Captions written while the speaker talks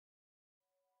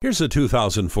Here's a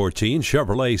 2014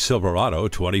 Chevrolet Silverado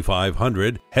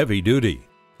 2500 Heavy Duty.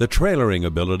 The trailering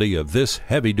ability of this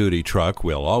heavy-duty truck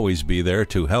will always be there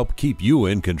to help keep you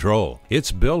in control.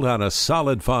 It's built on a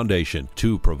solid foundation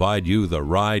to provide you the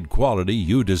ride quality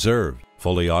you deserve.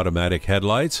 Fully automatic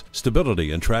headlights,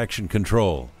 stability and traction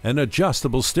control, an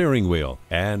adjustable steering wheel,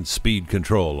 and speed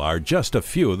control are just a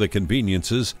few of the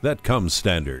conveniences that come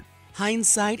standard.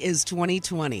 Hindsight is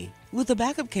 20/20 with a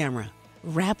backup camera.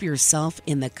 Wrap yourself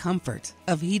in the comfort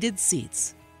of heated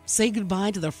seats. Say goodbye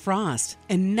to the frost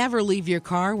and never leave your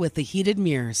car with the heated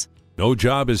mirrors. No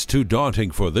job is too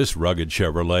daunting for this rugged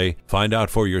Chevrolet. Find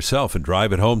out for yourself and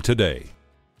drive it home today.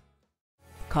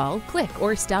 Call, click,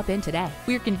 or stop in today.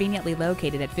 We're conveniently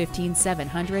located at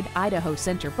 15700 Idaho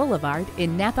Center Boulevard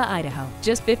in Nampa, Idaho,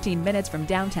 just 15 minutes from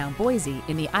downtown Boise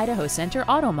in the Idaho Center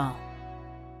Auto Mall.